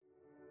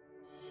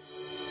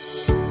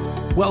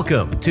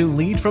Welcome to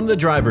Lead from the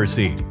Driver's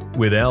Seat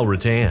with Al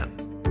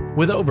Rattan.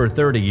 With over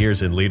 30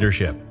 years in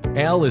leadership,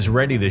 Al is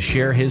ready to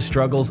share his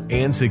struggles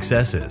and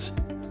successes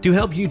to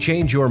help you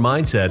change your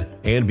mindset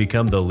and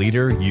become the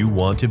leader you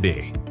want to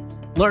be.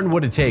 Learn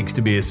what it takes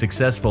to be a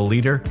successful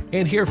leader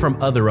and hear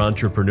from other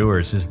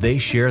entrepreneurs as they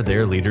share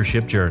their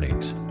leadership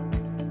journeys.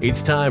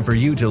 It's time for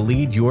you to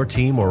lead your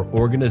team or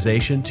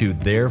organization to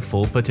their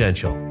full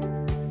potential.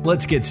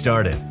 Let's get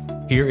started.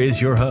 Here is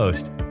your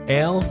host,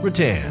 Al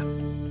Rattan.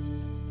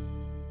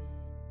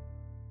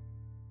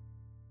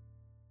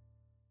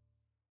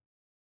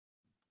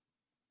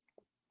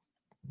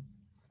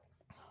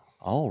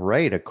 All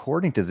right.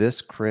 According to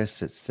this,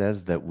 Chris, it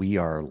says that we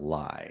are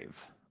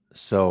live.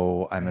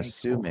 So I'm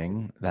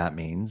assuming that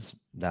means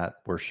that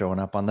we're showing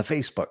up on the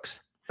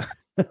Facebooks.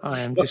 I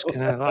am just going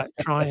to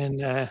try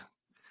and...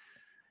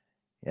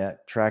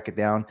 track it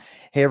down.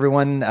 Hey,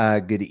 everyone.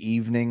 Good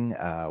evening.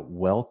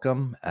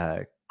 Welcome.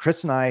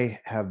 Chris and I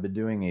have been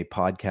doing a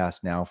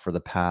podcast now for the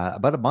past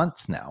about a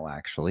month now,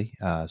 actually.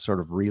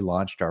 Sort of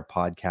relaunched our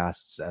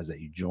podcasts as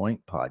a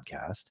joint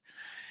podcast.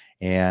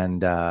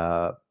 And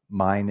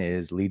mine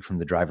is Lead from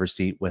the Driver's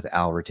Seat with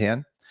Al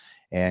Rattan,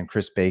 and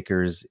Chris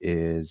Baker's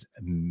is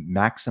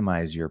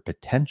Maximize Your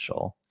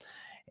Potential.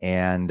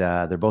 And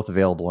they're both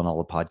available on all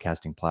the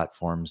podcasting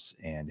platforms.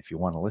 And if you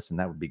want to listen,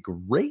 that would be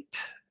great.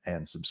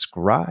 And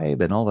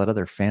subscribe and all that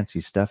other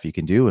fancy stuff you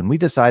can do. And we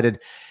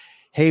decided,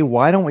 hey,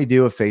 why don't we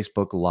do a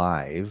Facebook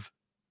Live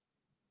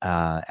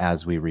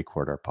as we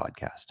record our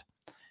podcast?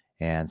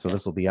 And so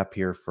this will be up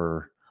here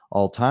for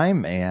all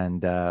time,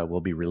 and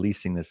we'll be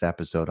releasing this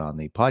episode on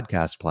the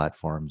podcast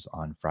platforms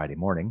on Friday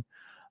morning.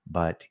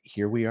 But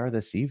here we are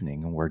this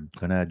evening, and we're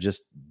gonna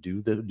just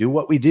do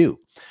what we do.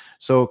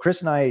 So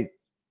Chris and I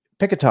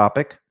pick a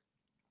topic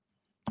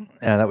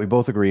that we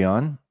both agree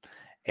on,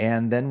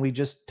 and then we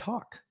just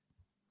talk.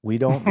 We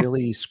don't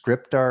really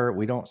script our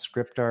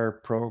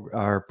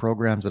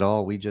programs at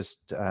all. We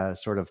just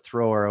sort of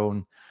throw our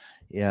own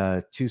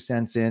 2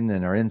 cents in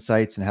and our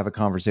insights and have a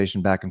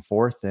conversation back and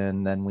forth,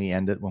 and then we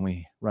end it when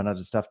we run out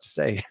of stuff to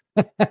say.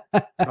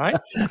 Right.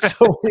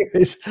 So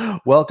anyways,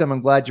 welcome.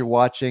 I'm glad you're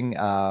watching.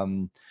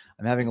 I'm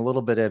having a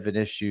little bit of an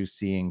issue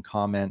seeing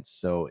comments,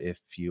 so if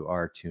you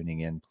are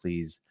tuning in,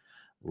 please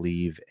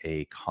leave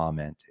a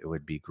comment. It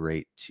would be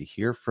great to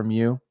hear from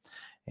you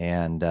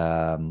and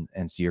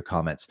see your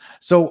comments.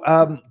 So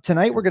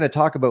tonight we're going to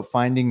talk about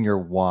finding your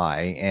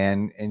why.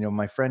 And you know,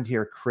 my friend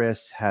here,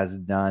 Chris, has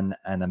done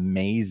an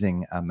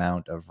amazing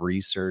amount of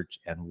research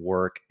and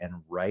work and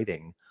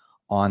writing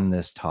on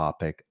this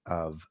topic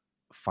of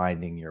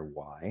finding your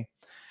why.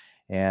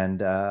 And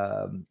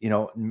you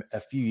know, a number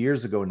of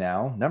years ago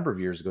now,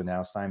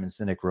 Simon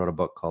Sinek wrote a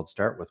book called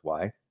Start With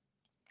Why,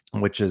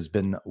 which has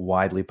been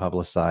widely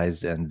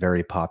publicized and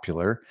very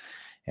popular.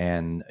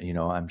 And, you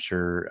know, I'm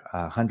sure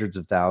hundreds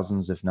of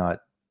thousands, if not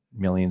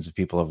millions of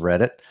people have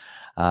read it.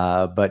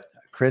 But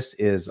Chris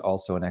is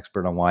also an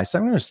expert on why. So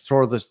I'm going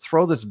to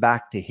throw this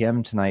back to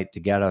him tonight to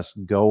get us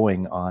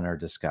going on our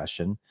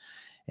discussion,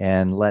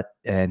 and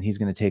he's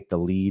going to take the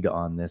lead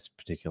on this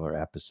particular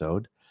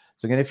episode.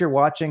 So again, if you're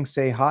watching,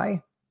 say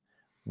hi.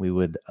 We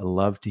would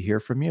love to hear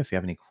from you. If you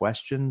have any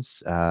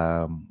questions,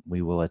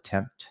 we will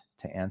attempt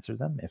to answer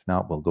them. If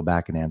not, we'll go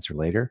back and answer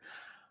later.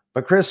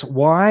 But Chris,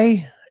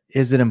 why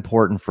is it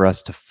important for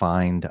us to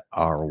find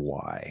our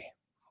why?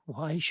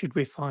 Why should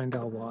we find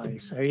our why?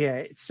 So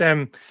yeah,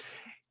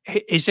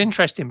 it's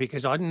interesting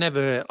because I'd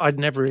never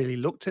really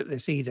looked at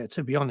this either,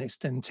 to be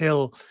honest,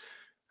 until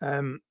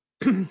gosh,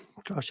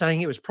 I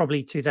think it was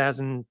probably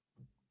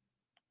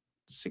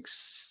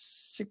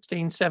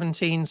 2016,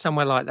 17,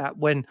 somewhere like that,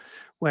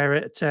 where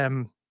it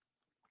you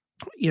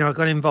know, I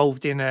got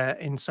involved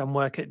in some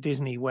work at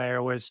Disney where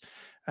I was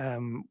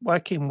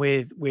working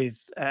with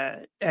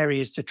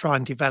areas to try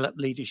and develop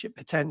leadership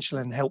potential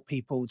and help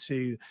people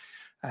to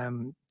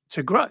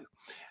grow.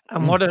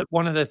 And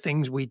one of the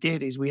things we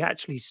did is we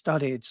actually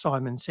studied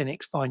Simon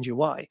Sinek's Find Your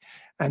Why,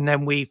 and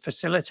then we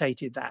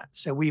facilitated that.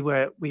 So we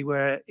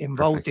were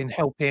involved in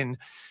helping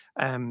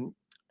an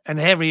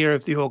area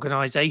of the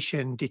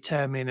organization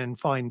determine and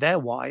find their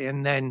why.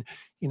 And then,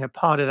 you know,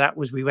 part of that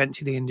was we went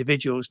to the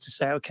individuals to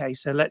say, okay,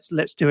 so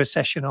let's do a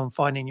session on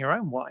finding your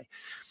own why.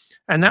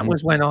 And that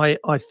was when I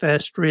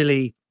first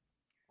really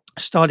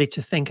started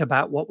to think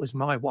about what was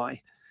my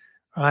why,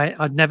 right?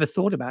 I'd never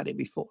thought about it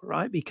before,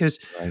 right? Because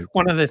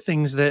one of the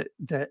things that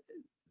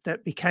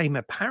became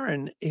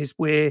apparent is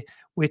we're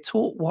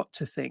taught what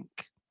to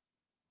think,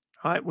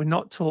 right? We're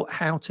not taught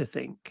how to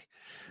think.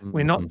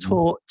 We're not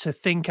taught to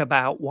think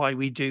about why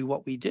we do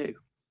what we do.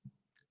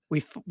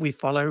 We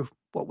follow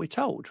what we're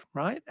told,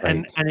 right?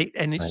 And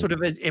it's sort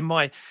of in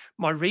my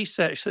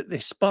research that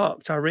this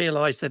sparked, I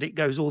realized that it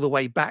goes all the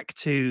way back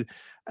to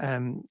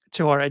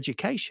our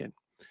education,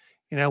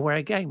 you know, where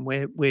again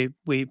we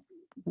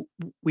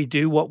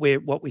do what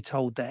we're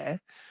told there.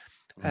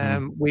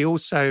 We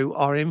also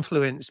are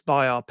influenced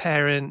by our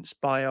parents,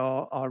 by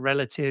our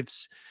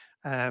relatives,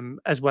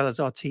 as well as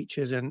our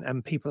teachers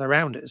and people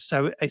around us.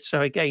 So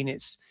again,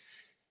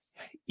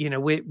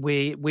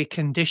 we're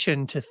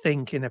conditioned to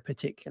think in a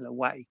particular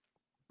way.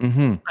 Mm-hmm.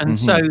 And Mm-hmm.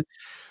 so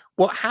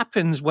what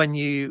happens when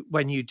you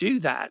do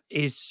that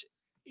is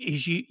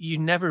you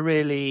never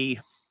really,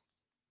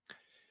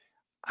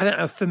 I don't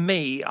know, for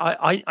me,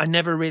 I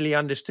never really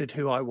understood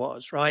who I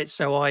was, right?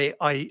 So I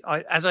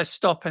as I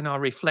stopped and I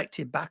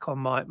reflected back on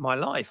my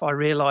life, I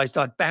realized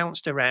I'd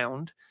bounced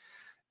around,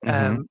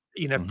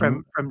 Mm-hmm.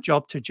 from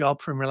job to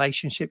job, from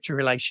relationship to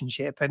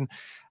relationship, and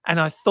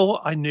I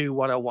thought I knew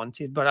what I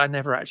wanted, but I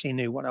never actually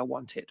knew what I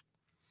wanted.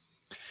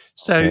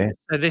 So, Okay.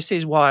 so this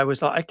is why I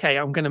was like, okay,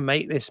 I'm going to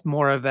make this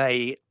more of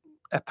a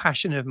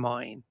passion of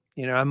mine,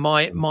 and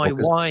my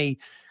Focus. why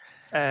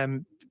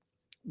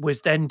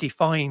was then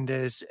defined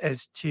as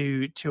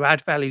to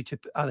add value to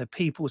other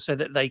people so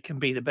that they can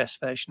be the best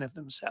version of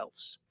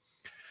themselves.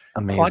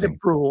 Quite a Amazing.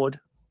 broad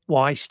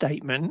why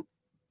statement,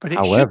 but it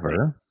should be,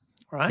 However,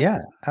 right?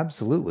 yeah,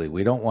 absolutely.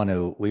 We don't want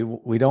to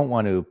we don't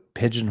want to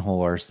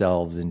pigeonhole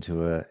ourselves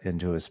into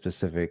a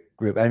specific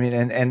group. I mean,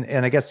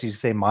 and I guess you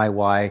say my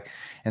why,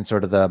 and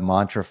sort of the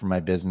mantra for my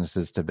business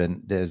is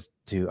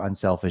to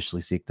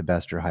unselfishly seek the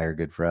best or higher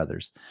good for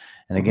others.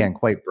 And again,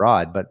 quite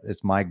broad, but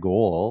it's my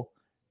goal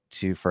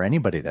for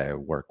anybody that I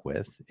work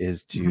with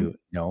is to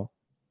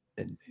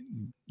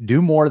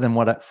do more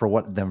than for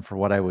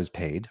what I was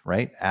paid,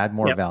 right? Add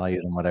more Yep.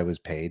 value than what I was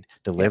paid,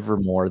 deliver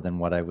more than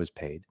what I was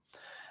paid.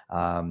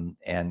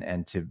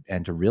 And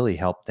to really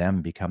help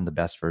them become the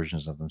best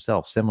versions of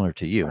themselves, similar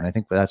to you. And I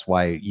think that's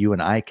why you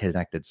and I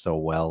connected so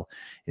well,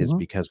 is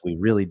because we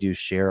really do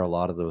share a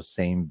lot of those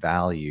same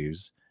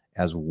values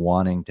as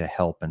wanting to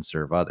help and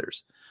serve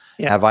others.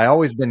 Yeah. Have I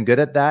always been good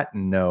at that?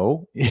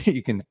 No.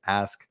 You can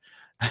ask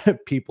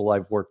people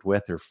I've worked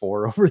with or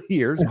for over the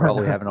years.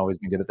 Probably haven't always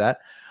been good at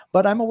that,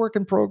 but I'm a work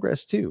in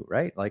progress too,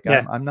 right? Like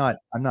I'm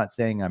not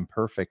saying I'm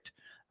perfect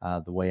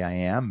the way I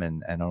am,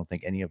 and I don't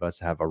think any of us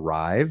have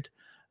arrived.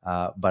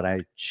 But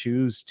I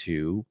choose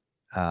to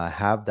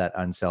have that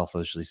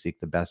unselfishly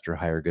seek the best or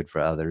higher good for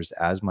others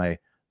as my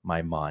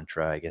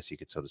mantra, I guess you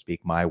could so to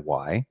speak, my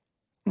why,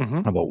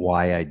 about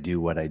why I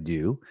do what I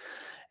do.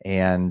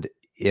 And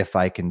if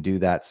I can do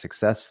that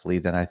successfully,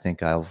 then I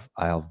think I've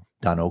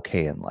done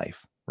okay in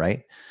life,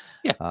 right?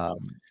 Yeah.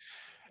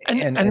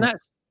 And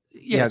that's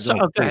So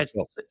go ahead.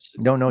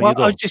 No, well, you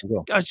go.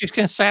 I was just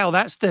going to say,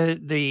 that's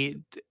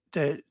the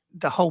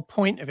whole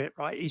point of it,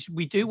 right? Is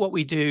we do what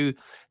we do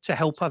to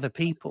help other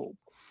people,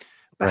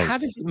 but how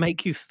does it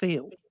make you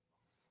feel,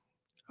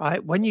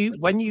 right? When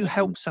you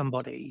help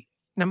somebody,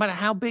 no matter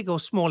how big or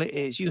small it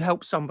is, you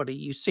help somebody,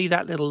 you see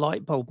that little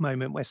light bulb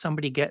moment where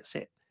somebody gets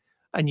it,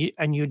 and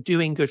you're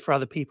doing good for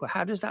other people.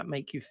 How does that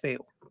make you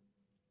feel?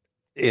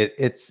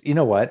 It's you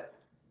know what.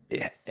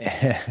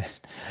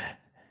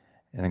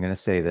 And I'm going to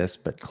say this,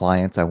 but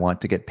clients, I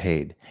want to get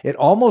paid. It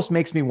almost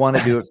makes me want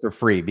to do it for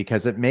free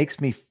because it makes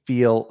me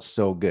feel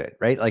so good,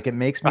 right? Like it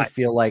makes me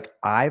feel like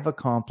I've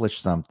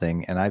accomplished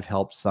something and I've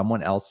helped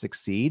someone else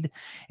succeed.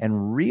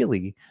 And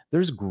really,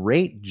 there's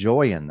great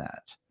joy in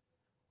that.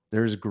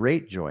 There's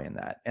great joy in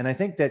that. And I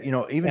think that,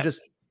 even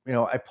just,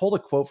 I pulled a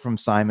quote from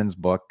Simon's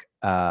book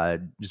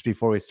just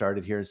before we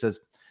started here. It says,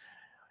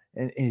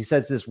 and he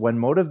says this: when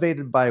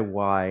motivated by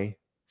why,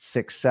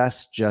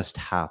 success just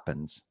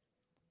happens.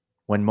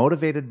 When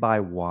motivated by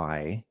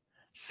why,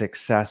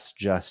 success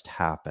just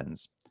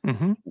happens.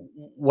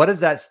 What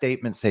does that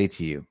statement say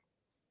to you?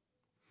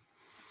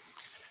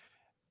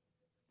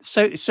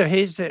 So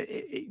here's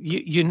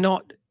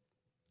you're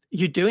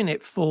doing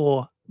it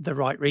for the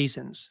right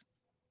reasons,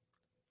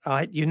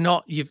 right? You're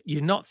not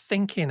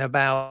thinking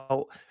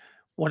about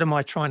what am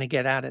I trying to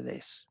get out of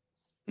this,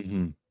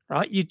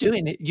 right? You're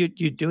doing it.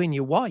 You're doing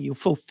your why. You're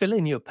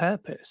fulfilling your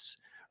purpose,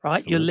 right?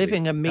 Absolutely. You're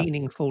living a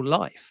meaningful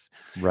life.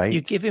 Right.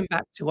 You're giving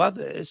back to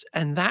others,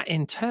 and that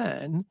in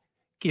turn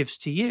gives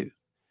to you.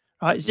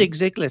 Right. Zig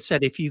Ziglar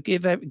said, if you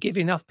give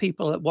enough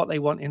people what they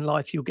want in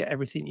life, you'll get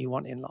everything you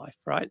want in life.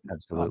 Right.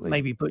 Absolutely. I've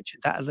maybe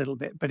butchered that a little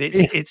bit, but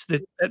that's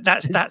the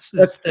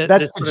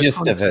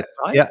gist of it.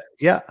 Right?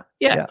 Yeah.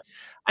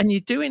 And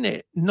you're doing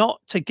it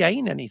not to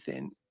gain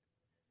anything.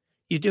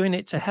 You're doing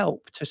it to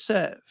help, to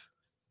serve.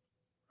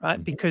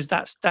 Right. Because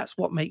that's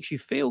what makes you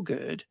feel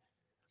good,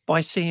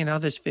 by seeing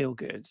others feel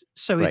good.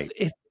 So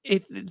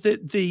if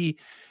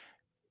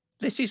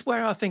this is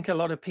where I think a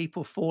lot of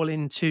people fall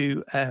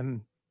into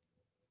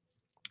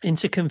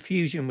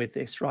confusion with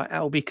this, right,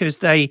 Al? Because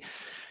they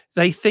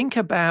think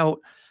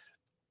about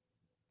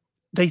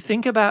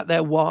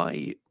their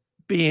why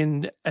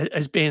being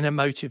a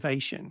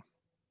motivation,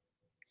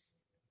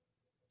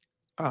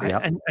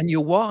 right? And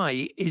your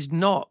why is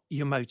not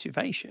your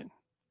motivation.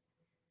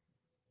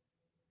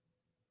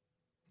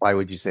 Why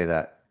would you say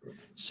that?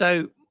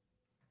 So,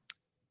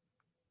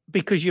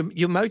 because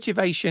your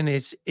motivation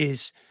is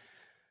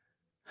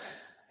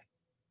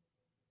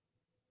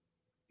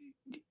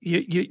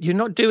you're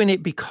not doing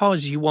it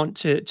because you want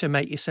to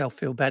make yourself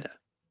feel better,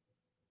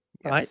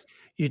 right?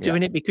 You're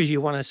doing it because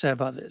you want to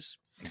serve others.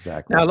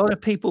 Exactly. Now, a lot of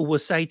people will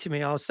say to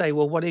me, I'll say,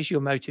 well, what is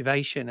your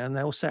motivation? And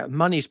they'll say,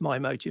 money's my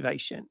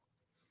motivation.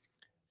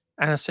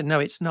 And I said,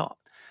 no, it's not.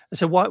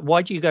 So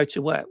why do you go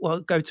to work? Well,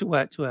 go to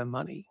work to earn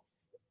money.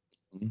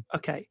 Mhm.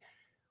 Okay.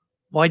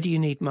 Why do you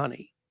need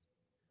money?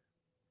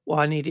 Well,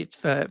 I need it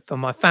for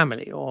my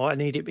family, or I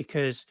need it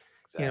because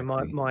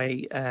Exactly.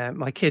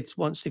 my kids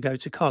wants to go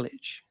to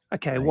college.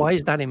 Okay, Right. why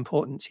is that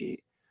important to you?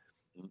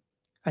 Mhm.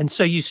 And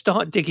so you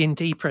start digging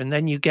deeper, and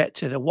then you get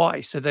to the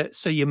why.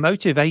 So your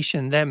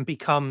motivation then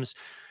becomes,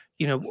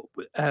 you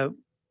know,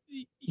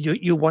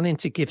 you're wanting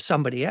to give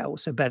somebody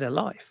else a better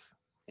life,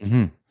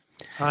 Mhm.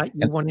 right?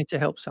 You're And wanting to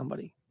help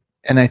somebody.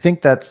 and I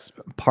think that's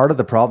part of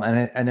the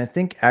problem. And I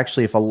think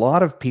actually, if a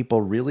lot of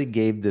people really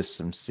gave this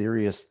some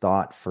serious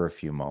thought for a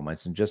few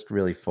moments and just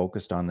really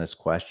focused on this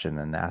question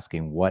and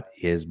asking, what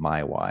is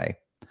my why?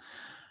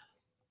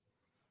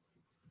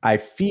 I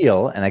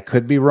feel, and I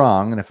could be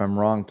wrong, and if I'm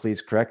wrong,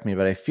 please correct me,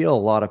 but I feel a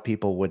lot of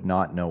people would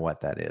not know what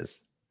that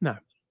is. No,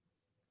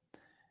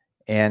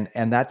 And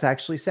that's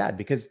actually sad,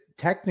 because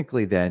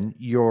technically then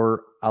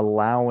you're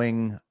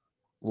allowing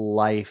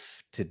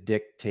life to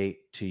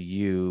dictate to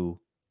you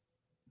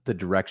the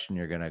direction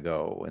you're going to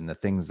go and the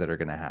things that are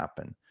going to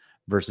happen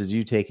versus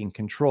you taking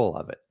control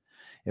of it.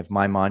 If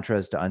my mantra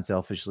is to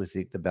unselfishly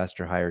seek the best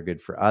or higher good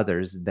for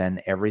others,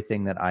 then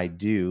everything that I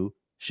do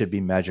should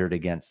be measured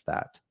against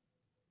that.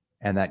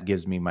 And that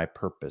gives me my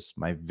purpose,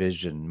 my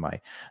vision,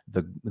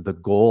 the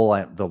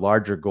goal, the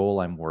larger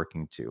goal I'm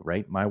working to,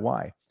 right? My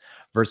why.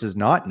 Versus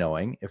not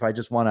knowing, if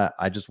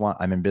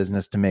I'm in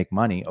business to make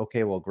money.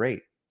 Okay, well,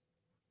 great.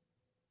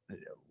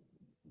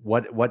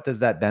 What does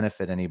that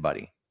benefit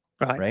anybody?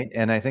 right. Right.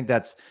 And I think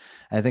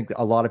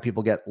a lot of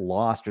people get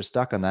lost or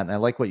stuck on that. And I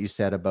like what you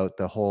said about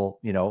the whole,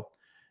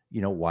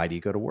 why do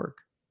you go to work?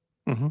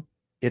 Hmm.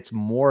 It's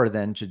more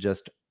than to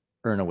just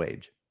earn a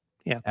wage.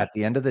 Yeah. At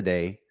the end of the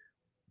day,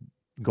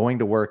 going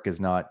to work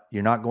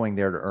you're not going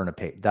there to earn a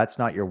pay. That's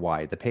not your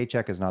why. The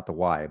paycheck is not the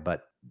why,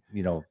 but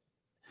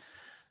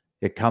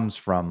it comes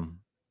from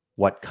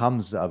what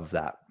comes of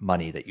that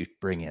money that you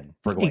bring in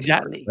for going to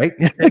work, Exactly. right?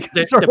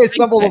 The Sorry, I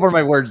stumbled paycheck, over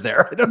my words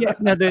there. yeah,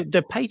 no,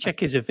 the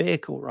paycheck is a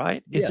vehicle,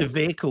 right? It's a Yes.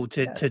 vehicle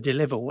to Yes.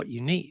 deliver what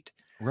you need,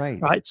 Right.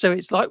 right? So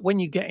it's like when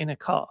you get in a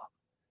car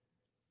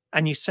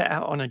and you set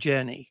out on a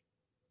journey,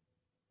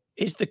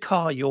 is the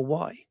car your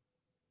why?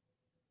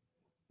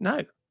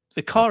 No,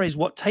 the car is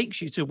what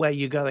takes you to where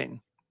you're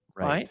going,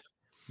 right?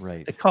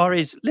 Right. The car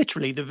is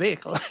literally the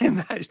vehicle, and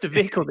that is the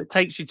vehicle that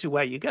takes you to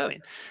where you're going.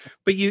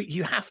 But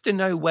you have to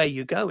know where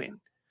you're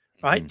going,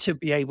 right, Mhm. to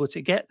be able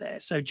to get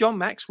there. So John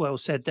Maxwell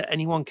said that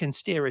anyone can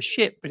steer a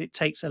ship, but it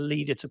takes a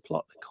leader to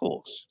plot the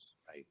course.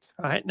 Right.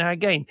 Right now,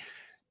 again,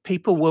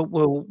 people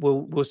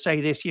will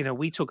say this.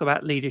 We talk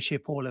about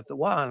leadership all of the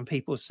while, and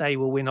people say,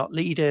 "Well, we're not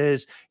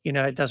leaders.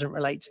 It doesn't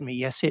relate to me."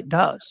 Yes, it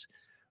does,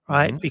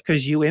 right? Mhm.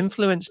 Because you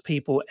influence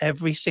people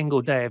every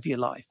single day of your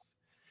life.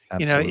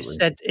 It's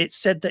Absolutely.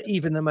 said that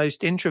even the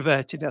most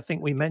introverted, I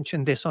think we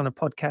mentioned this on a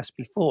podcast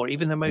before,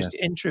 even the most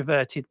Yes.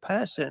 introverted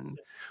person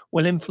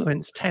will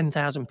influence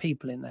 10,000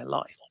 people in their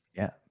life.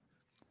 Yeah.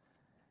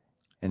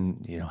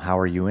 And how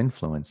are you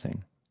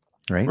influencing?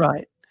 Right.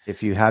 Right,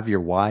 If you have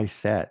your why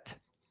set,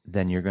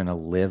 then you're going to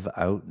live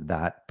out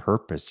that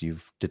purpose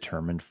you've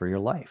determined for your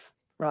life.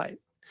 right.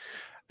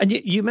 And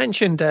you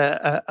mentioned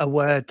a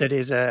word that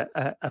is a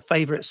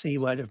favorite C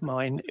word of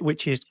mine,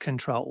 which is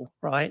control,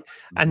 right?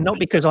 And Mhm. not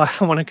because I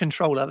want to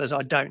control others,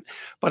 I don't,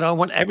 but I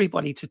want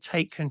everybody to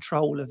take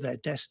control of their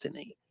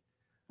destiny,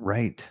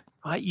 Right.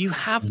 right? You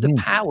have the Mhm.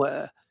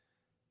 power,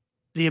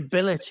 the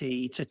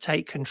ability to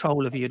take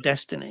control of your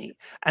destiny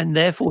and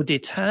therefore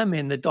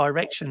determine the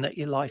direction that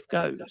your life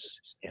goes.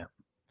 Yeah.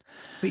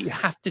 But you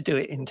have to do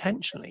it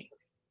intentionally.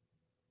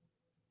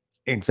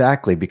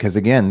 Exactly. Because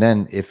again,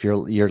 then if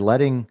you're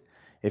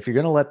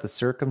going to let the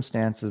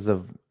circumstances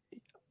of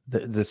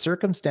the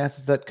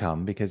circumstances that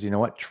come, because you know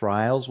what,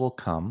 trials will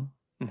come,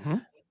 Hmm.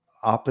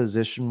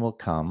 opposition will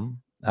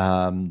come.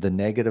 The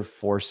negative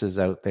forces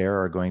out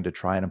there are going to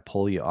try and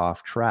pull you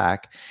off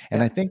track.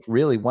 And Yeah. I think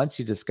really once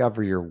you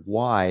discover your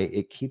why,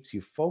 it keeps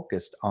you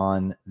focused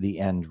on the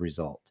end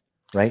result,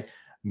 right?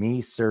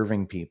 Me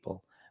serving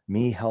people,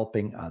 me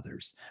helping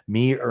others,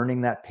 me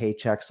earning that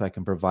paycheck so I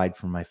can provide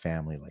for my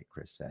family, like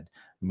Chris said,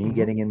 me Hmm.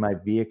 getting in my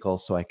vehicle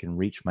so I can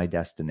reach my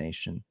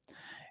destination.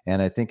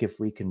 And I think if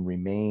we can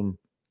remain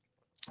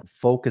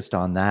focused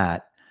on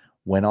that,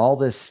 when all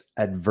this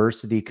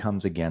adversity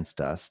comes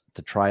against us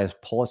to try to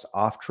pull us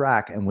off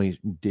track, and we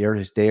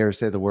dare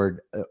say the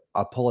word,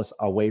 pull us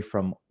away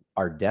from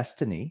our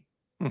destiny,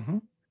 Hmm.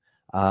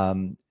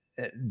 um,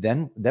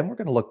 then we're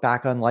going to look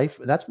back on life.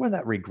 That's where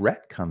that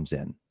regret comes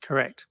in.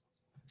 Correct.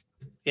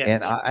 Yeah.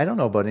 And I don't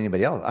know about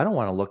anybody else. I don't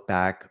want to look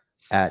back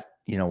at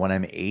when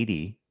I'm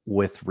 80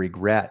 with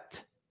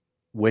regret,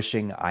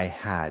 wishing I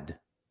had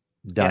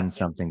Yeah. done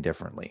something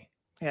differently.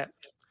 Yeah.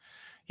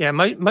 Yeah.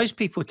 Most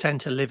people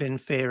tend to live in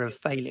fear of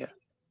failure,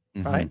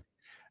 right?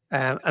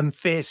 Mhm. And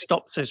fear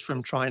stops us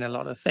from trying a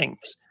lot of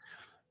things.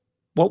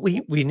 What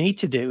we need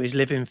to do is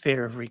live in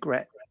fear of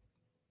regret,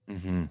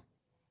 Mhm.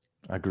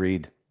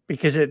 Agreed.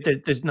 because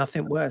there's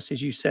nothing worse,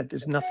 as you said.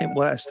 There's nothing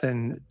worse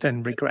than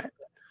regret.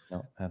 No,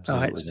 All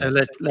right, absolutely so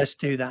not. let's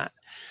do that.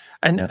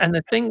 And Yeah. and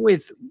the thing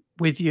with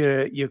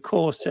your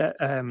course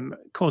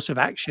course of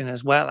action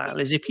as well, Al,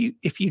 is if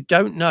you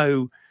don't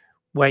know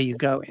where you're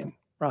going,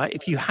 right?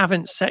 If you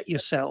haven't set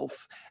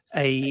yourself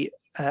an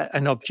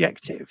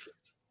objective,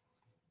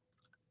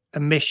 a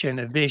mission,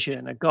 a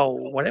vision, a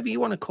goal, whatever you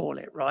want to call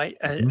it, right?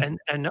 Mhm.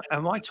 And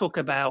I talk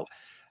about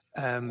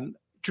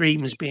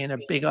dreams being a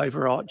big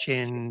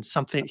overarching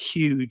something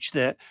huge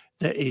that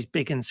is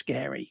big and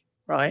scary,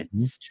 right?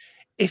 Mhm.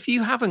 If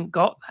you haven't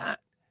got that,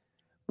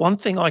 one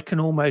thing I can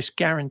almost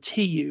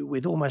guarantee you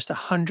with almost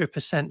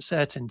 100%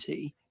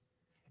 certainty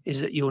is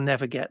that you'll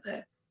never get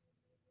there.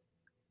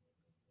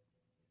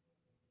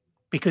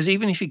 Because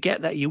even if you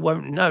get there, you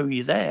won't know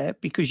you're there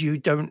because you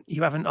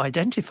haven't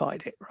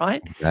identified it,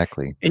 right?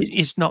 Exactly.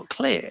 It's not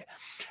clear.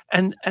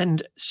 And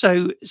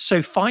so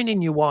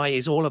finding your why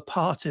is all a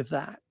part of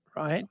that,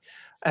 right?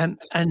 And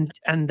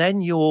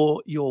then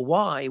your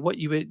why, what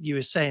you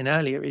were saying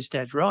earlier is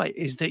dead right,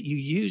 is that you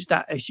use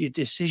that as your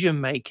decision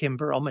making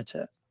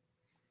barometer.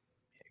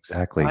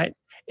 Exactly. Right?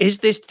 Is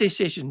this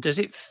decision, does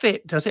it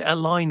fit? Does it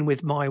align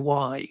with my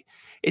why?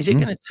 Is it Mhm.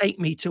 going to take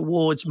me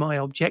towards my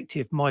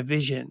objective, my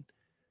vision,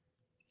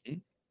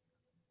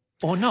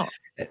 or not?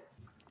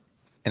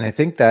 And I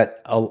think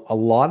that a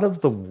lot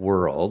of the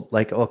world,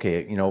 like,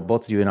 okay,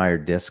 both you and I are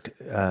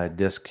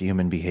disc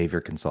human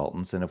behavior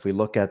consultants. And if we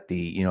look at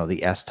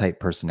the S-type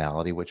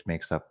personality, which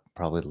makes up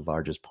probably the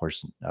largest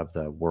portion of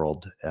the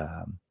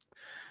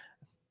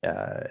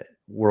uh,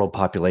 world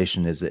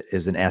population is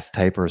an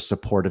S-type or a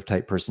supportive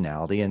type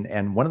personality.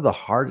 And one of the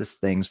hardest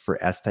things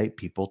for S-type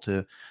people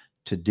to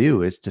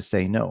do is to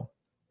say no.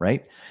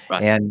 Right.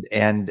 Right.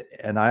 And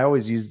I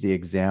always use the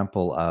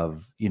example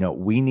of,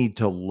 we need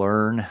to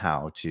learn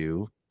how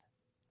to,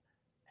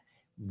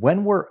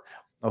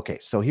 okay,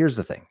 so here's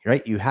the thing,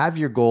 right? You have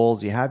your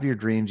goals, you have your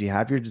dreams, you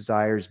have your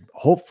desires.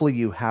 Hopefully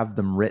you have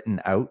them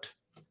written out,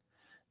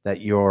 that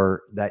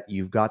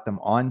you've got them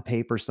on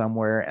paper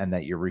somewhere, and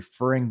that you're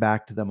referring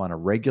back to them on a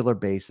regular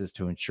basis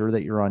to ensure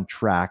that you're on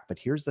track. But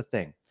here's the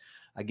thing.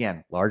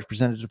 Again, large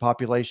percentage of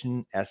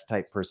population,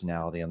 S-type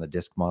personality on the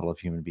DISC model of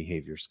human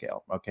behavior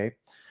scale. Okay.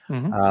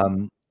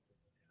 Mhm.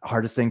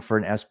 Hardest thing for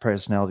an S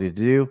personality to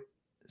do,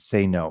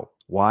 say no.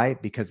 Why?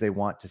 Because they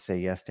want to say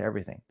yes to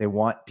everything. They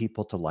want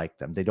people to like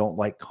them. They don't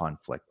like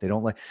conflict. They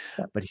don't like,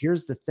 Yeah. but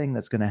here's the thing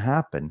that's going to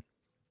happen.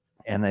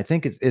 And I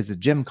think it's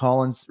Jim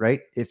Collins,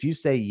 right? If you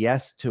say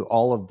yes to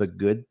all of the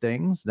good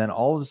things, then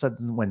all of a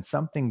sudden, when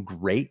something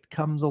great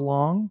comes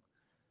along,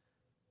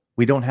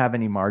 we don't have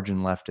any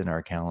margin left in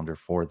our calendar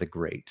for the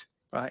great.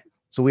 Right.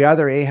 So we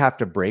either have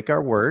to break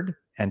our word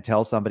and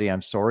tell somebody,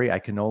 I'm sorry, I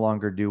can no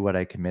longer do what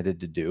I committed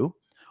to do.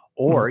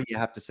 Or you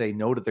have to say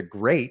no to the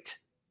great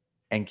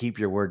and keep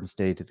your word and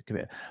stay to the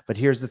commitment. But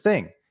here's the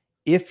thing.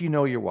 If you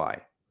know your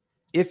why,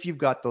 if you've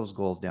got those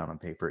goals down on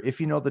paper, if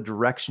you know the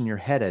direction you're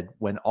headed,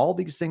 when all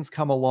these things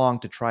come along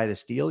to try to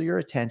steal your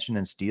attention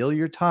and steal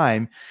your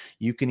time,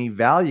 you can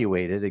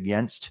evaluate it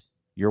against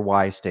your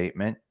why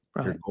statement,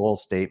 your Right. goal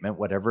statement,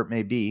 whatever it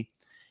may be,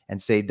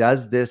 and say,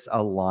 does this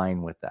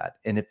align with that?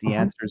 And if the Mhm.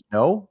 answer is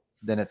no,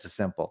 then it's a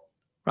simple.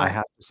 I Right.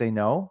 have to say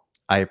no.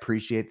 I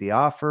appreciate the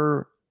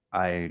offer.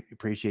 I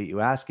appreciate you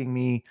asking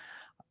me.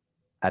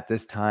 At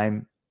this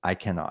time, I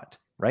cannot,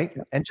 right?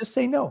 Yeah. And just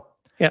say no.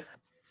 Yeah.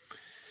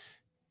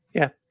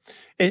 Yeah.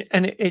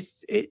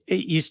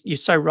 You're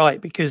so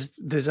right, because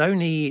there's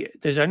only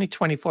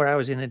 24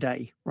 hours in a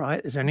day,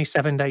 right? There's only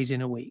 7 days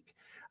in a week.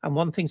 And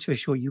one thing's for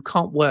sure, you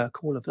can't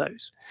work all of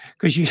those,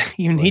 because you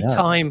Oh, need yeah.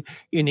 time.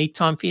 You need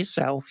time for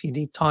yourself. You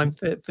need time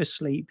for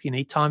sleep. You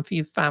need time for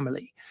your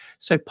family.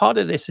 So part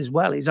of this as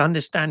well is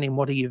understanding,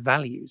 what are your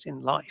values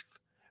in life,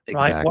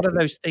 right? What are Exactly.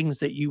 those things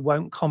that you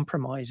won't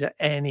compromise at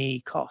any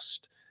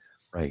cost?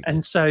 Right.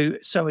 And so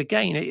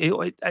again,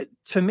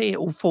 to me, it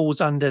all falls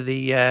under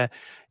the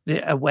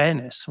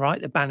awareness,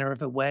 right? The banner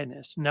of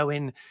awareness,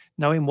 knowing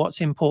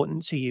what's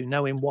important to you,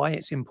 knowing why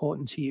it's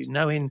important to you,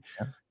 knowing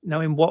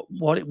Yeah.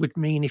 what it would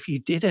mean if you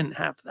didn't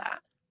have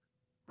that,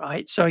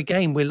 right? So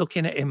again, we're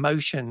looking at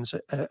emotions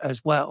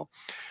as well.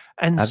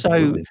 And so,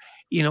 Absolutely.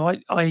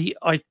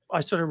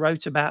 I sort of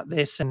wrote about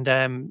this, and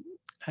uh,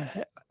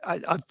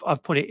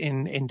 I've put it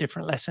in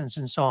different lessons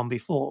and so on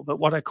before, but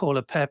what I call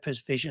a purpose,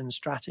 vision,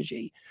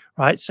 strategy,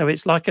 right? So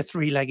it's like a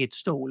three-legged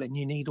stool, and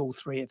you need all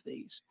three of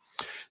these.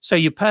 So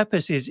your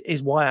purpose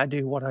is why I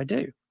do what I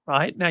do,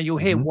 right? Now you'll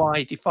hear Mhm.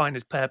 why defined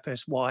as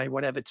purpose, why,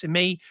 whatever. To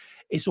me,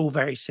 it's all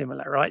very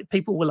similar, right?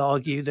 People will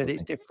argue that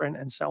it's Absolutely. different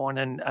and so on,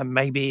 and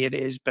maybe it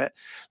is, but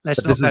let's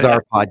But not this is go down.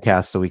 our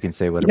podcast, so we can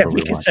say Yeah, whatever we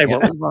we can want. say Yeah.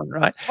 what we want,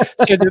 right?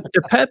 So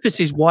the purpose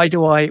is, why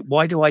do I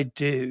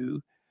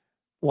do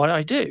what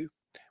I do?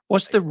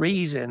 What's the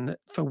reason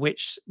for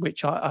which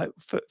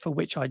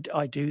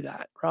I do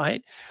that,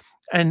 right?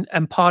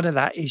 And part of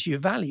that is your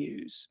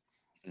values,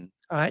 Mhm.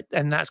 right?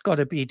 And that's got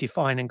to be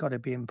defined and got to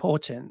be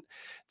important.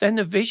 Then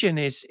the vision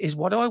is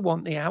what do I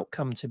want the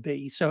outcome to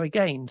be? So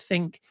again,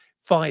 think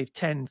 5,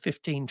 10,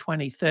 15,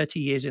 20, 30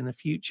 years in the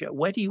future.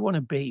 Where do you want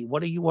to be?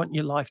 What do you want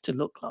your life to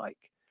look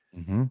like?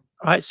 Hmm.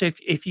 right? So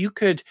if you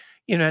could,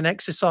 an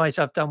exercise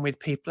I've done with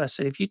people, I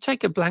said, if you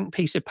take a blank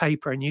piece of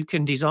paper and you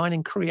can design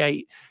and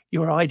create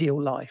your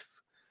ideal life,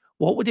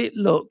 what would it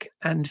look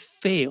and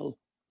feel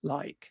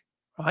like?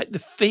 Right. The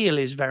feel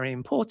is very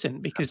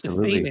important because the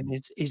Absolutely. feeling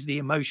is the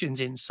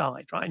emotions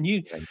inside, right? And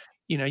Right.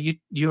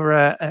 you're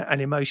an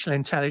emotional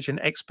intelligent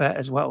expert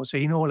as well. So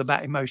you know all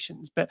about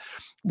emotions. But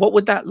what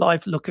would that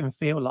life look and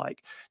feel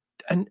like?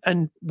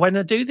 And when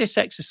I do this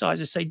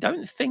exercise, I say,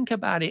 don't think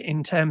about it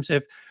in terms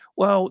of,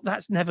 well,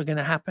 that's never going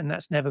to happen.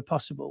 That's never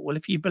possible. Well,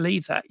 if you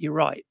believe that, you're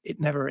right. It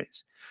never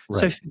is.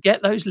 So Right.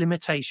 forget those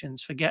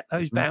limitations, forget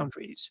those Mhm.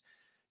 boundaries.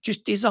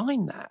 Just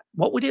design that.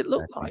 What would it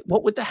look Exactly. like?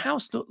 What would the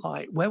house look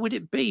like? Where would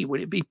it be?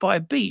 Would it be by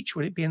a beach?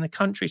 Would it be in the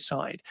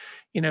countryside?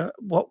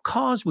 What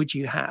cars would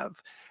you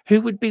have?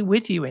 Who would be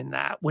with you in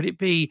that? Would it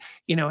be,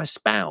 a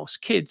spouse,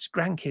 kids,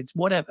 grandkids,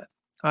 whatever?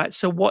 All right.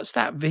 So what's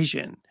that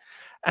vision?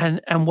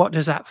 And what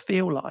does that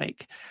feel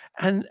like?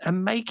 And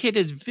make it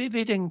as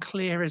vivid and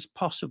clear as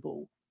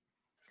possible.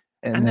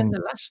 And And then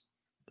then, the last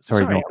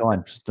sorry, sorry, no, go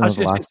on. Just I was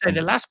another just gonna last say thing.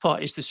 the last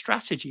part is the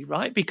strategy,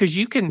 right? Because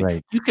you can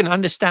Right. you can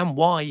understand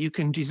why you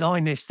can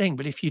design this thing,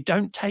 but if you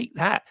don't take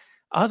that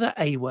other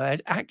A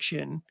word,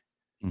 action,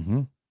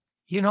 Hmm.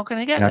 you're not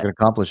gonna You're get not there, going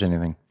to accomplish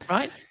anything.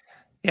 right?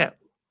 Yeah.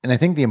 And I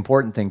think the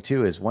important thing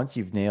too is once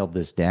you've nailed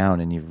this down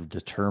and you've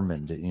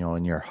determined,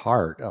 in your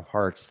heart of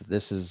hearts,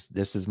 this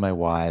is my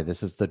why,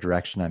 this is the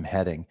direction I'm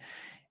heading,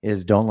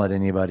 is don't let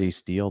anybody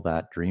steal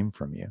that dream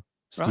from you,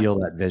 Right. steal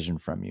that vision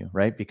from you,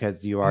 right?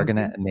 Because you are Mhm.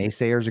 gonna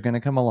naysayers are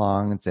gonna come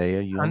along and say, "Oh,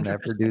 you'll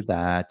never do 100%.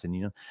 that,"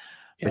 and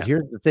but Yeah.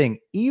 here's the thing,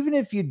 even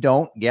if you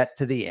don't get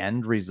to the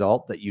end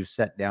result that you've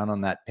set down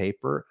on that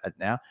paper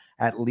now,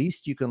 at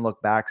least you can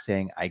look back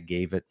saying, I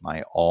gave it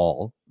my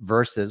all,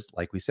 versus,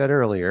 like we said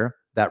earlier,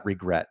 that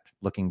regret,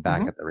 looking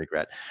back Mhm. at the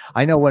regret.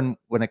 I know when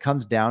it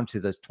comes down to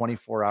this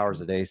 24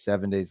 hours a day,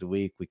 7 days a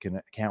week,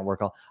 can't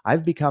work all.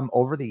 I've become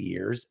over the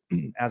years,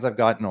 as I've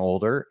gotten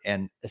older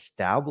and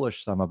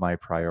established some of my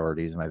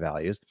priorities and my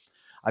values,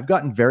 I've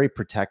gotten very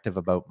protective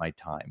about my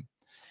time.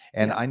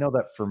 And Yeah. I know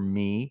that for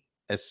me,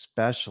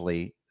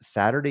 especially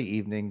Saturday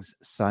evenings,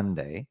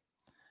 Sunday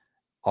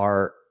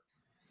are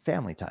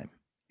family time.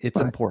 It's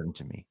Right. important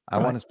to me. I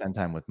want Right. to spend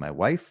time with my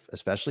wife,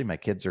 especially my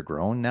kids are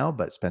grown now,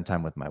 but spend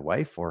time with my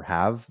wife or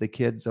have the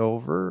kids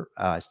over.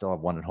 I still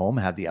have one at home,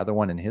 have the other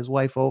one and his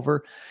wife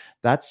over.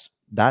 That's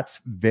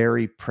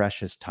very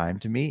precious time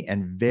to me,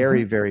 and Mhm.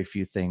 very, very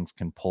few things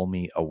can pull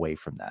me away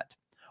from that.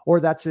 Or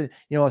that's a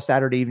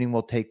Saturday evening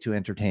we'll take to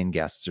entertain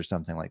guests or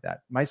something like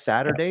that. My Yeah.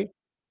 Saturday,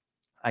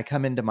 I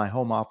come into my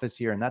home office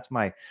here, and that's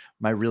my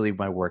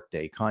work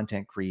day: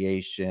 content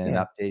creation,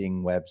 Yeah.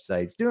 updating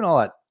websites, doing all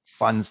that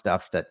fun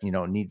stuff that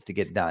needs to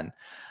get done.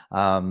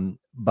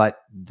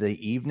 But the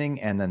evening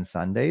and then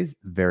Sundays,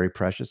 very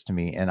precious to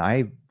me, and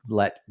I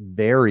let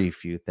very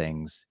few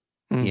things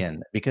Mm.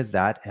 in because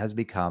that has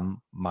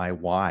become my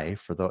why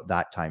for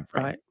that time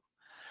frame, Right.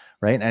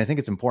 right? And I think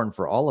it's important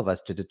for all of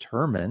us to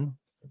determine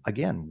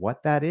again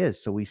what that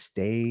is, so we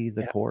stay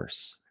the Yeah.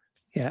 course.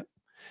 Yeah.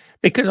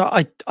 Because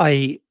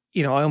I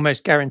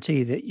almost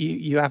guarantee that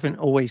you haven't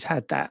always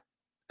had that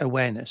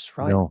awareness,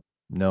 right? No,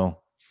 no.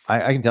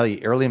 I can tell you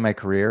early in my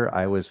career,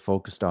 I was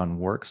focused on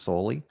work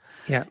solely,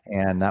 Yeah.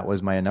 and that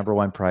was my number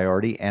one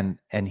priority. And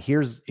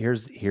here's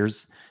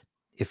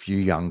if you're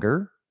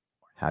younger,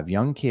 have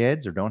young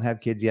kids or don't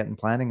have kids yet and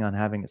planning on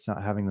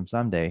having them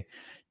someday,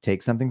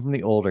 take something from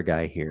the older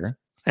guy here.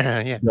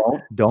 Yeah.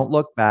 Don't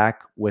look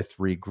back with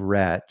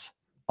regret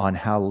on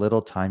how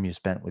little time you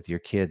spent with your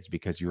kids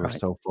because you were Right.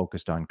 so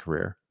focused on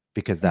career,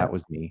 because Yeah. that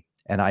was me.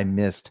 And I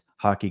missed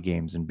hockey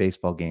games and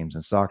baseball games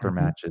and soccer Mhm.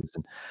 matches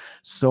and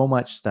so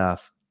much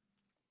stuff.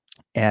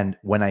 And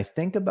when I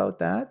think about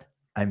that,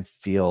 I'm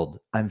filled.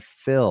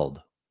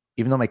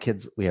 Even though my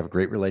kids, we have a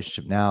great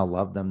relationship now,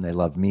 love them, they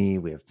love me.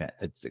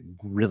 It's a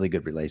really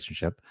good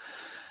relationship.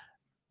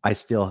 I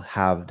still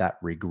have that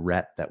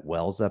regret that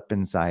wells up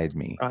inside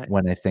me Right.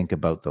 when I think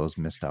about those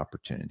missed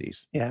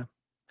opportunities. Yeah.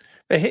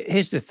 But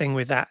here's the thing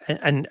with that,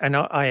 and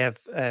I have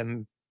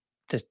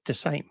the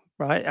same,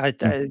 right?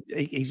 Mm.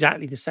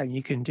 Exactly the same.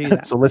 You can do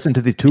that. So listen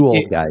to the But two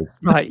old guys.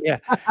 right, yeah.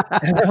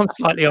 I'm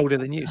slightly older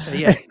than you, so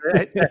yeah.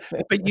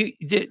 But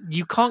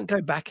you can't go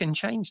back and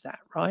change that,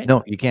 right?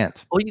 No, you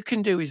can't. All you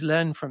can do is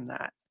learn from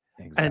that.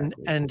 And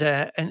Exactly. and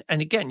uh, and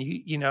and again,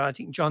 I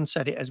think John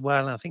said it as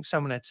well, and I think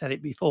someone had said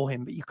it before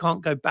him. But you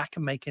can't go back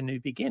and make a new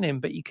beginning,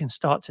 but you can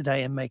start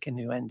today and make a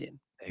new ending,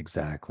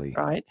 Exactly.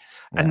 right?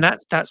 Yeah. And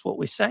that's what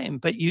we're saying.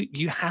 But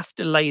you have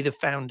to lay the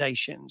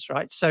foundations,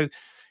 right? So,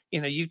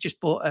 you've just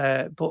bought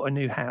a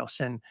new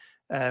house, and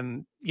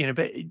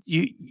but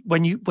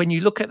when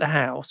you look at the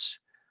house,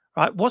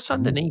 right? What's Mhm.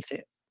 underneath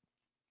it?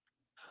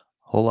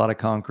 Whole lot of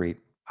concrete.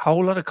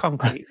 Whole lot of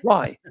concrete.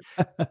 Why?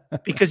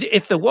 Because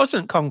if there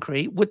wasn't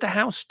concrete, would the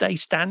house stay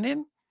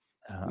standing?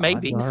 Odds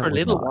Maybe are for it a would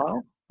little not.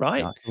 while,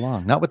 right? Not too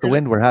long. Not with the And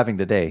wind we're having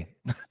today.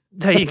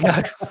 there you go,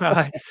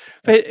 right.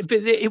 But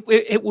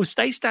it will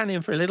stay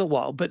standing for a little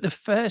while, but the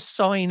first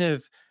sign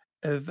of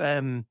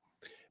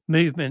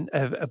movement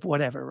of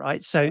whatever,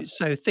 right? So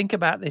think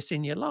about this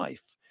in your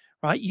life,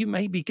 right? You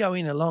may be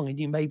going along and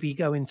you may be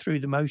going through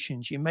the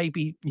motions. You may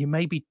be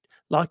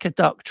like a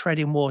duck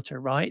treading water,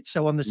 right?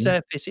 So on the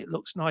surface, it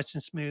looks nice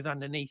and smooth.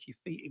 Underneath, your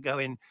feet are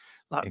going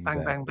like bang, bang,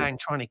 Exactly. bang,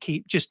 trying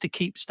to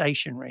keep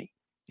stationary,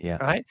 Yeah.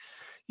 right?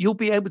 You'll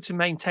be able to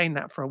maintain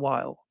that for a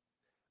while,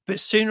 but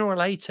sooner or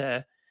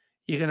later,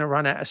 you're going to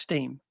run out of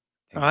steam,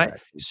 right?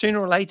 Exactly. Sooner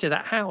or later,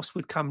 that house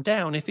would come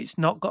down if it's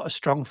not got a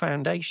strong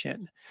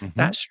foundation. Mhm.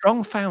 That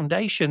strong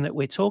foundation that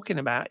we're talking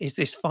about is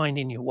this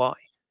finding your why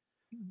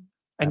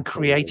and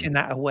Absolutely. creating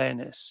that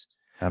awareness.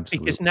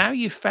 Absolutely. Because now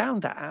you've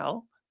found that,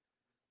 Al,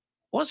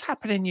 what's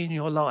happening in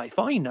your life?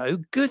 I know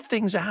good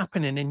things are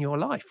happening in your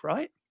life,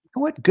 right? You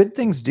know what? Good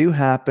things do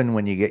happen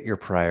when you get your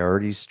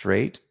priorities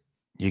straight.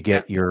 You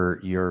Yeah. get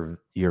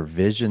your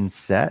vision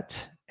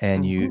set,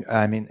 and you, Mhm.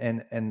 I mean,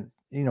 and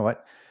you know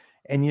what?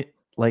 And you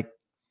like,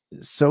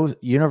 so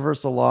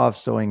universal law of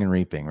sowing and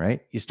reaping,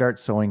 right? You start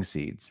sowing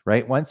seeds,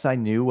 right? Once I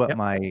knew what Yep.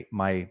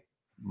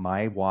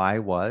 my why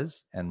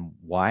was and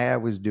why I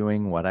was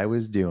doing what I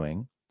was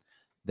doing,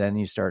 then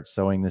you start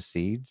sowing the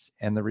seeds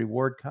and the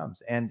reward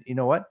comes. And you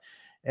know what?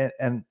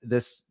 And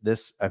this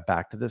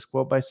back to this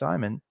quote by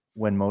Simon: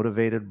 when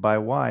motivated by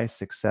why,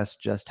 success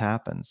just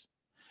happens.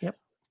 Yep.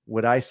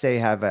 Would I say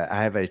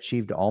I have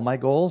achieved all my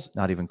goals?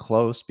 Not even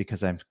close,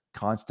 because I'm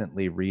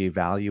constantly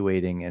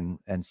reevaluating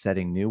and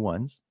setting new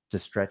ones to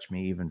stretch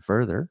me even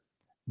further.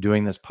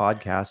 Doing this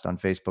podcast on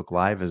Facebook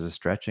Live is a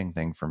stretching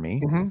thing for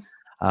me.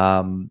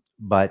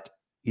 But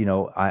you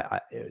know,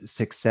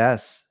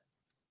 success,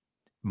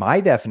 my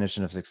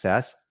definition of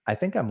success, I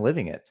think I'm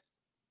living it.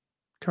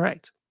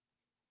 Correct.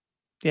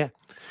 Yeah.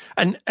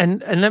 And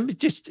let me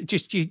just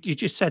you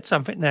just said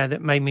something there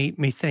that made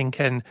me think,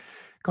 and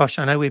gosh,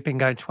 I know we've been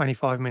going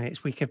 25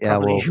 minutes. We could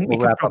probably We'll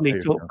wrap up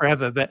here talk soon.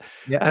 forever, but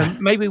Yeah.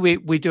 maybe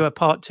we do a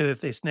part 2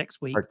 of this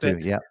next week. Part 2,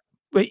 yeah.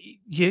 But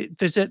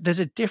there's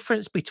a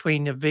difference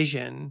between a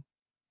vision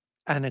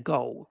and a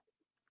goal.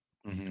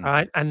 Mhm.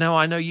 Right. And now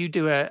I know you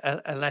do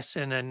a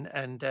lesson,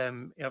 and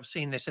I've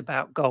seen this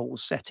about goal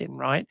setting,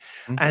 right?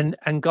 Mhm.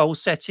 And goal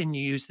setting,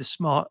 you use the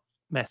SMART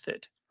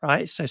method,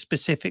 right? So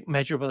specific,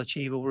 measurable,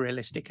 achievable,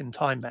 realistic, and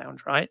time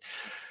bound, right?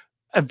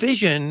 A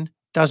vision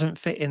doesn't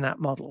fit in that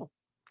model,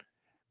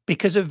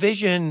 because a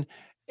vision,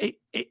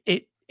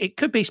 it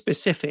could be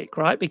specific,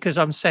 right? Because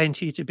I'm saying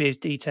to you to be as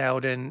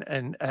detailed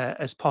and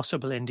as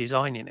possible in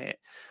designing it.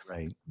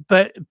 Right.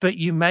 But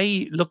you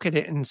may look at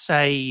it and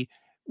say,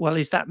 well,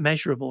 is that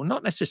measurable?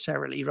 Not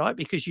necessarily, right?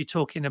 Because you're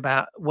talking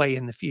about way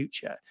in the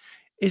future.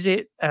 Is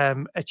it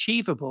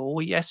achievable?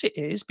 Well, yes, it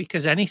is,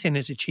 because anything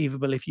is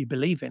achievable if you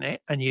believe in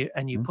it and you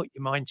Mhm. put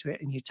your mind to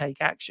it and you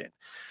take action.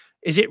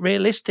 Is it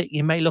realistic?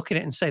 You may look at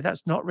it and say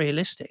that's not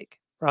realistic,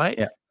 right?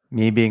 Yeah.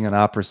 Me being an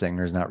opera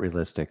singer is not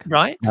realistic.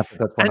 Right. Not that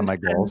that's one of And my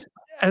goals.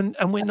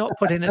 we're not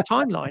putting a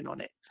timeline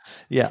on it.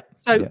 Yeah.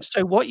 So Yeah.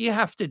 so what you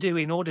have to do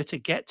in order to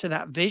get to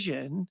that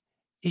vision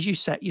is you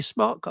set your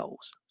SMART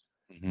goals.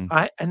 Mhm.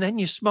 Right, and then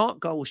your SMART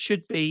goals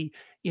should be,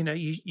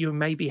 you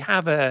maybe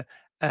have a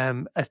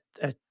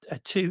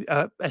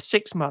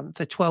 6 month,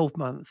 a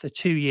 12-month, a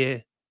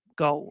 2-year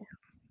goal.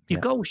 Your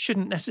Yeah. goals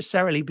shouldn't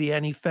necessarily be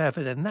any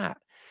further than that,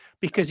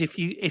 because if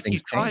you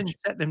Things try and change.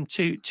 set them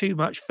too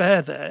much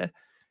further,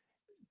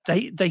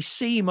 they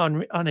seem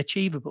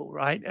unachievable,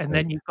 right? And Right.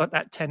 then you've got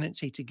that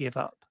tendency to give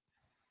up.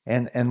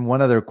 And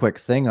one other quick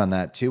thing on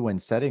that too, when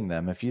setting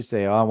them, if you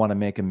say, "Oh, I want to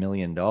make $1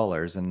 million,"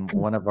 and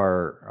one of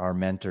our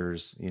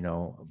mentors, you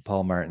know,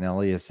 Paul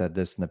Martinelli, has said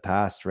this in the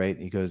past, right?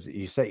 He goes,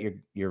 "You set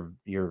your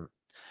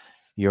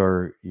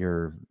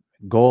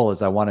goal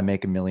is, I want to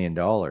make $1 million."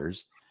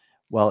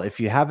 Well, if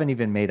you haven't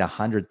even made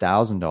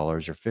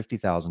 $100,000 or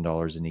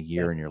 $50,000 in a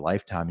year Yeah. in your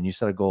lifetime, and you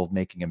set a goal of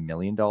making $1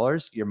 million,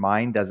 your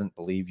mind doesn't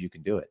believe you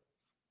can do it.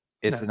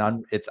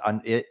 No.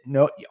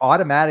 No,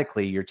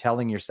 automatically you're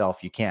telling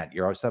yourself you can't.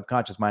 Your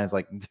subconscious mind is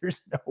like,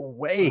 there's no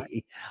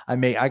way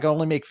Right. I can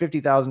only make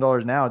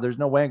 $50,000 now. There's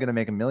no way I'm going to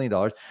make $1 million.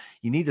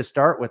 You need to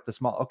start with the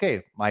small.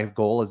 Okay, my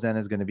goal is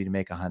going to be to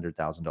make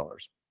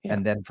 $100,000, Yeah.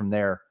 and then from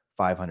there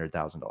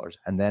 $500,000,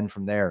 and then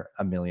from there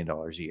 $1 million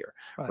a year.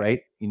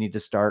 Right? You need to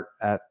start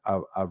at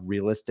a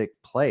realistic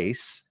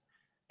place,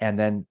 and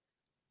then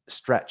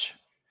stretch.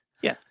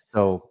 Yeah.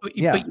 So But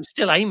yeah, you're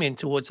still aiming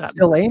towards that.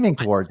 still aiming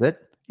towards it.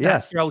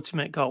 That's Yes, your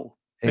ultimate goal.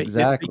 But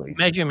exactly.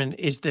 measurement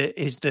is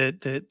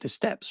the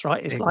steps,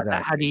 right? It's like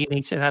that. How do Exactly. you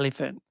eat an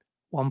elephant?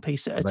 One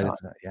piece at a time,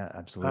 Yeah,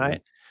 absolutely.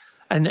 right?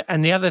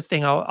 And the other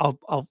thing,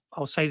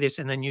 I'll say this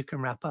and then you can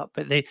wrap up.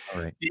 But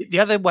All right. the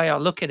other way I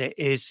look at it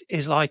is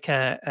like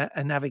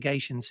a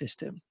navigation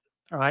system.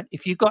 All right.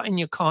 If you got in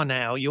your car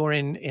now, you're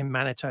in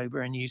Manitoba,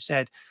 and you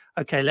said,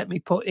 okay, let me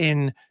put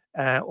in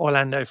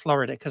Orlando,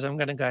 Florida, because I'm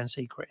going to go and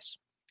see Chris.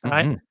 All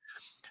right. Mhm.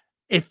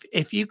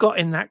 If you got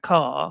in that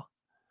car,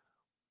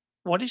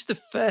 what is the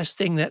first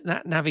thing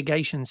that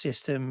navigation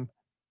system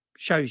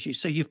shows you?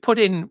 So you've put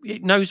in,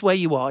 it knows where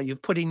you are,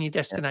 you've put in your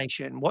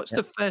destination. What's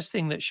Yep. the first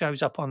thing that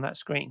shows up on that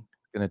screen?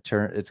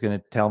 It's gonna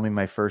tell me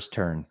my first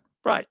turn,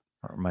 Right.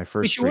 or my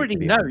first Which you street already to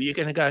be know on. you're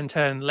going to go and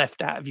turn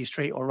left out of your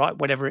street or right,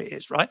 whatever it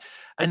is, right?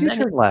 I And do then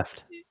turn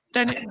left.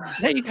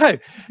 there you go.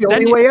 The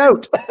only way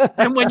out.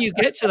 And when you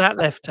get to that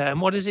left turn,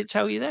 what does it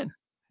tell you then?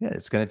 Yeah,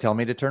 it's going to tell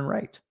me to turn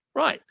right.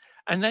 Right.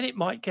 And then you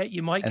might get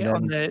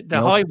on the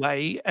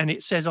highway, and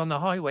it says on the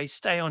highway,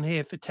 stay on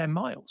here for 10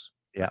 miles.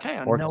 Yeah. Okay,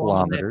 I or know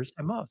kilometers.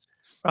 10 miles.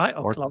 Right.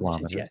 Or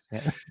kilometers.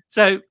 Yeah.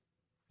 So,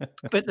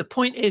 but the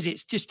point is,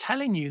 it's just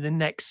telling you the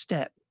next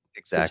step.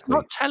 Exactly. It's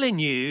not telling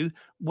you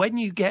when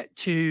you get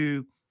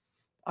to,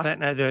 I don't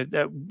know,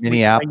 the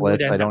Minneapolis.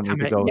 I don't need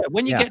to go. Yeah,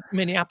 when you get to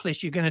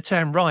Minneapolis, you're going to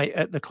turn right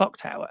at the clock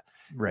tower.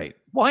 Right.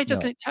 Why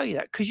doesn't it tell you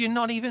that? Because you're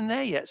not even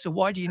there yet. So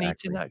why do you need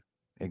to know?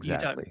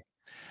 Exactly.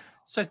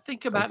 So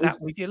think about that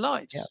with your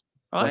lives. Yeah.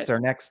 Right? What's our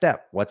next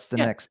step? What's the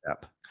next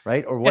step?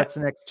 Right? Or what's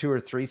the next 2 or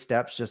 3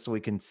 steps, just so we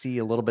can see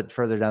a little bit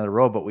further down the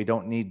road, but we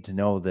don't need to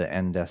know the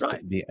end,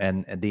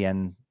 the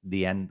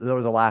end,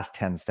 or the last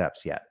 10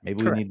 steps yet.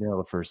 Maybe we need to know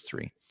the first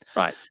 3.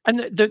 Right. And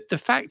the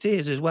fact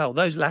is as well,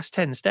 those last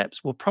 10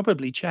 steps will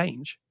probably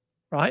change,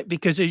 right?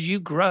 Because as you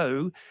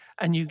grow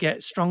and you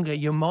get stronger,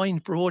 your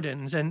mind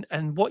broadens, and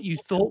what you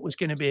thought was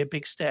going to be a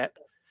big step,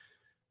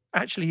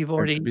 actually you've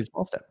already be a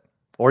small step.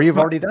 Or you've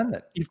already done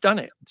it. You've done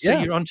it. So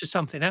you're on to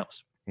something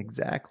else.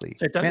 Exactly.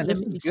 So don't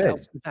limit yourself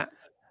with that.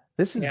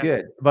 This is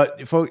good.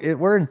 But folks,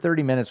 we're in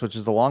 30 minutes, which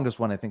is the longest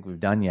one I think we've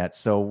done yet.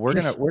 So we're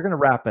gonna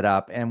wrap it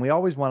up. And we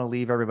always want to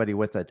leave everybody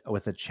with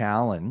a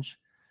challenge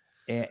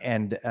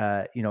and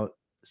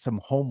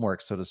some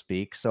homework, so to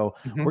speak. So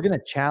we're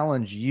gonna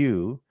challenge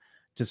you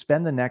to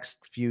spend the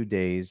next few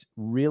days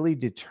really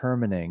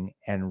determining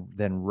and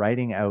then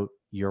writing out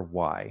your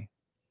why.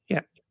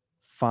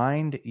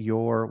 Find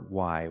your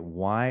why.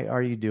 Why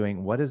are you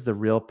doing? What is the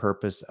real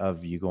purpose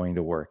of you going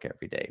to work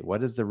every day?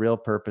 What is the real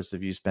purpose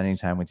of you spending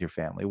time with your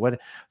family?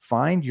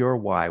 Find your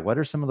why. What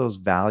are some of those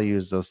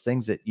values, those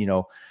things that,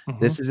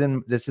 this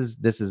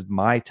is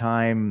my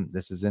time.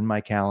 This is in my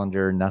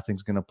calendar.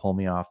 Nothing's going to pull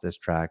me off this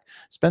track.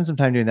 Spend some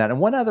time doing that. And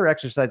one other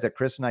exercise that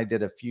Chris and I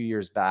did a few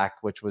years back,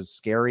 which was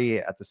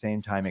scary at the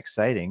same time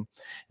exciting,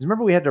 is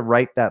remember we had to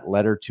write that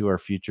letter to our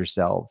future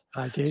self.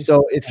 I do.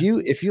 So if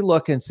you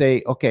look and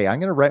say, okay, I'm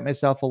going to write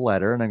myself a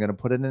letter and I'm going to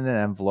put it in an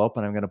envelope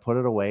and I'm going to put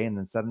it away and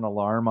then set an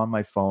alarm on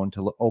my phone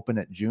to open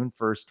it June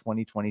 1st,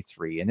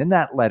 2023. And in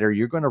that letter,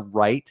 you're going to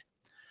write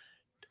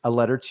a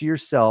letter to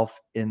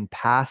yourself in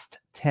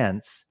past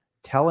tense,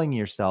 telling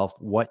yourself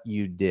what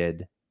you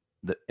did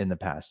in the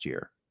past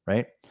year,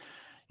 right?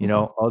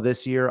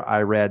 This year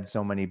I read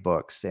so many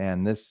books,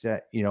 and this,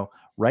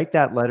 write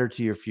that letter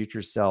to your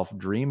future self,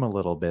 dream a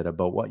little bit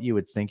about what you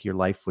would think your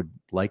life would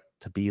like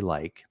to be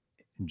like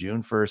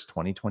June 1st,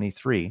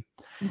 2023,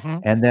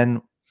 and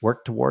then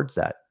work towards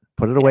that.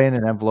 Put it away in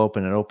an envelope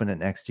and then open it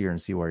next year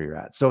and see where you're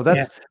at. So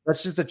that's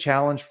just a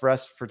challenge for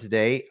us for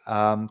today.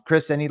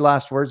 Chris, any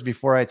last words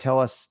before I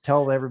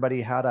tell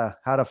everybody how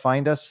to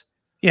find us?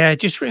 Yeah,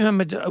 just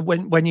remember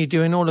when you're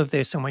doing all of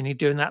this and when you're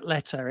doing that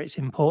letter, it's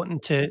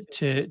important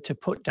to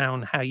put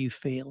down how you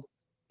feel,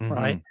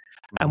 right?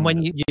 And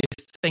when you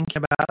think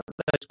about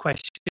those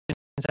questions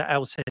that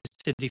Al says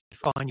to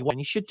define your why,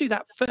 you should do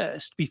that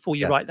first before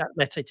you write that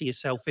letter to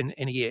yourself in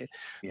a year.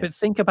 But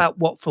think about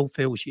what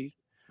fulfills you,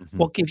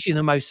 what gives you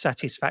the most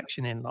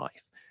satisfaction in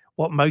life,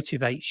 what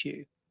motivates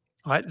you.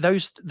 Right?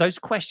 Those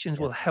questions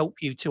will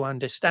help you to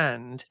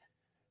understand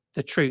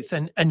the truth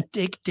and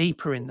dig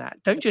deeper in that.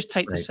 Don't just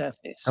take the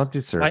surface. Don't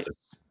do surface.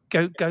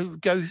 Right?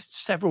 Go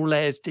several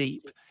layers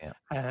deep,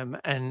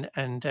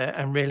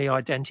 and really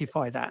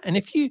identify that. And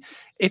if you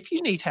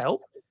need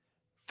help,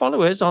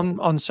 follow us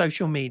on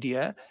social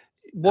media.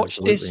 Watch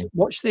this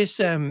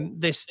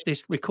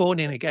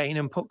recording again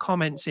and put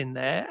comments in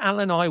there. Al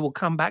and I will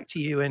come back to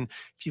you, and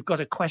if you've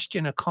got a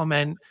question, a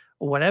comment,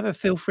 or whatever,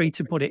 feel free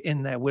to put it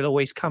in there. We'll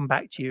always come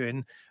back to you,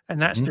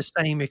 and that's the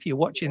same if you're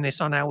watching this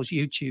on Al's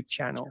YouTube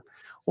channel,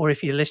 or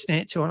if you're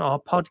listening to on our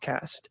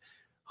podcast.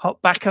 Hop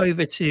back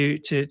over to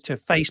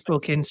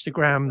Facebook,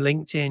 Instagram,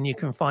 LinkedIn. You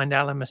can find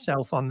Al and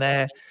myself on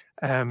there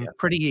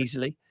pretty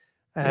easily.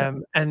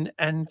 And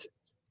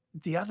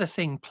the other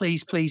thing,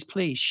 please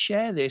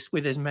share this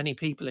with as many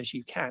people as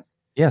you can.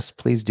 Yes,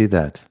 please do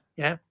that.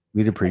 Yeah.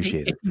 We'd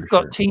appreciate it. If you've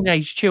got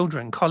teenage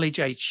children,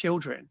 college-age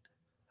children,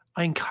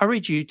 I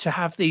encourage you to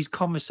have these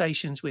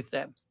conversations with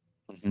them.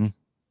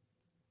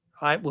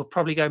 Right, we'll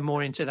probably go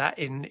more into that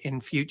in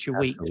future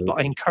weeks, but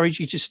I encourage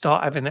you to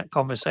start having that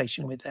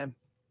conversation with them.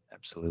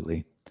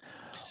 Absolutely.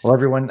 Well,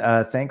 everyone,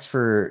 thanks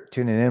for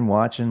tuning in,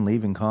 watching,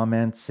 leaving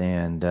comments,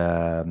 and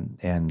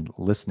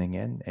listening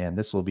in. And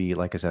this will be,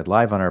 like I said,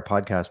 live on our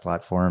podcast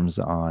platforms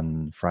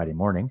on Friday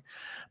morning.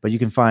 But you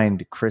can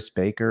find Chris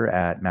Baker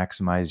at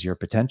Maximize Your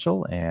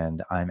Potential,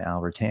 and I'm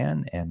Al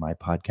Rattan, and my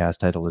podcast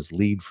title is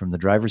Lead from the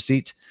Driver's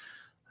Seat.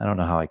 I don't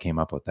know how I came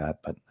up with that,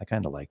 but I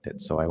kind of liked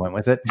it, so I went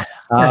with it.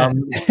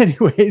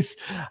 Anyways,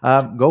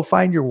 go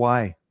find your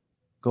why.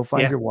 Go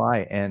find your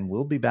why, and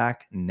we'll be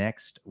back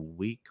next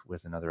week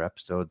with another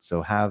episode.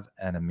 So have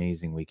an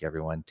amazing week,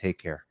 everyone. Take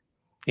care.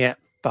 Yeah.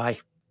 Bye.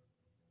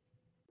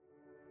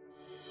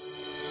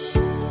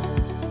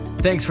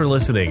 Thanks for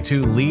listening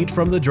to Lead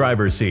from the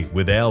Driver's Seat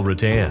with Al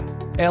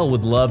Rattan. Al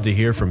would love to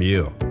hear from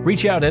you.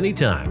 Reach out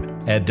anytime.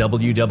 at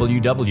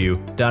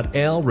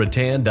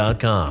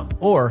www.alrattan.com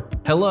or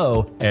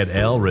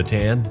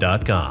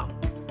hello@alrattan.com.